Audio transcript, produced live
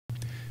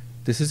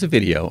This is a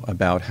video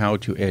about how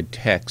to add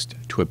text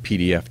to a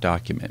PDF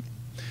document.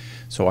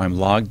 So I'm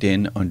logged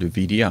in under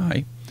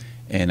VDI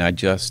and I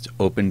just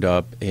opened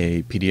up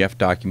a PDF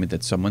document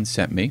that someone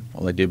sent me.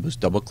 All I did was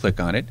double click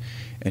on it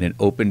and it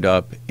opened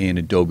up in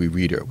Adobe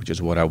Reader, which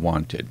is what I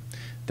wanted.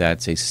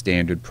 That's a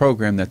standard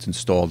program that's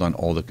installed on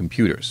all the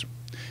computers.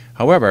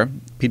 However,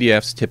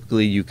 PDFs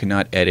typically you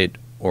cannot edit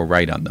or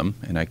write on them,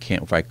 and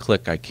if I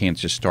click, I can't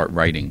just start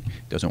writing.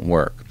 It doesn't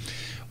work.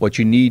 What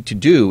you need to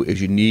do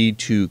is you need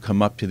to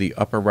come up to the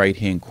upper right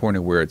hand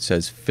corner where it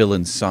says fill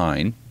and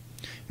sign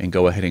and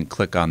go ahead and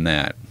click on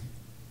that.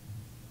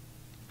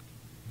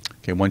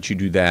 Okay, once you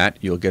do that,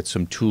 you'll get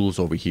some tools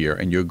over here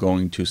and you're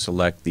going to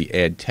select the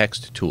add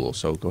text tool.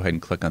 So go ahead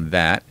and click on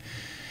that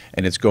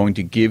and it's going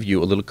to give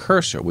you a little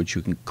cursor which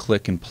you can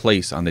click and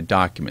place on the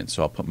document.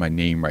 So I'll put my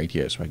name right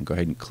here so I can go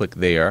ahead and click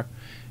there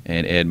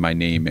and add my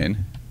name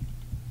in.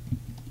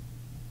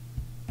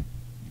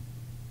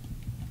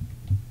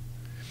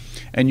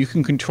 And you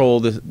can control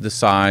the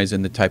size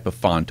and the type of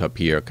font up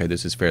here. Okay,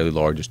 this is fairly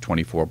large, it's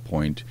 24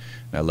 point.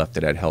 And I left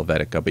it at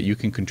Helvetica, but you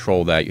can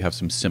control that. You have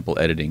some simple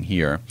editing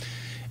here.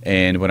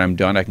 And when I'm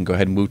done, I can go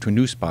ahead and move to a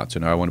new spot.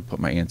 So now I want to put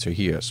my answer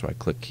here. So I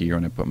click here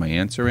and I put my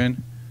answer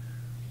in.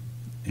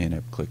 And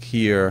I click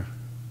here.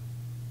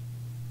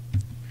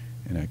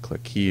 And I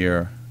click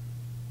here.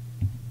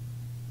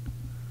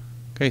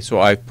 Okay, so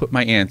I've put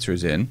my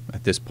answers in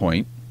at this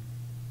point.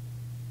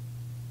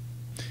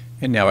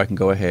 And now I can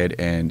go ahead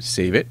and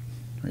save it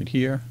right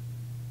here,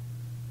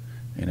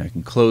 and I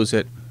can close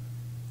it,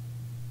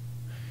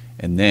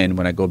 and then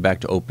when I go back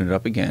to open it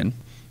up again,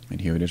 and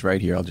here it is right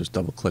here, I'll just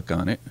double click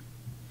on it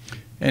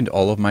and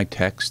all of my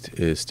text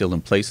is still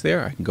in place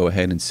there. I can go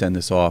ahead and send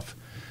this off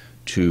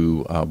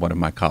to one of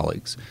my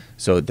colleagues.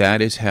 So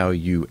that is how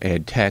you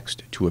add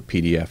text to a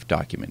PDF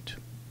document.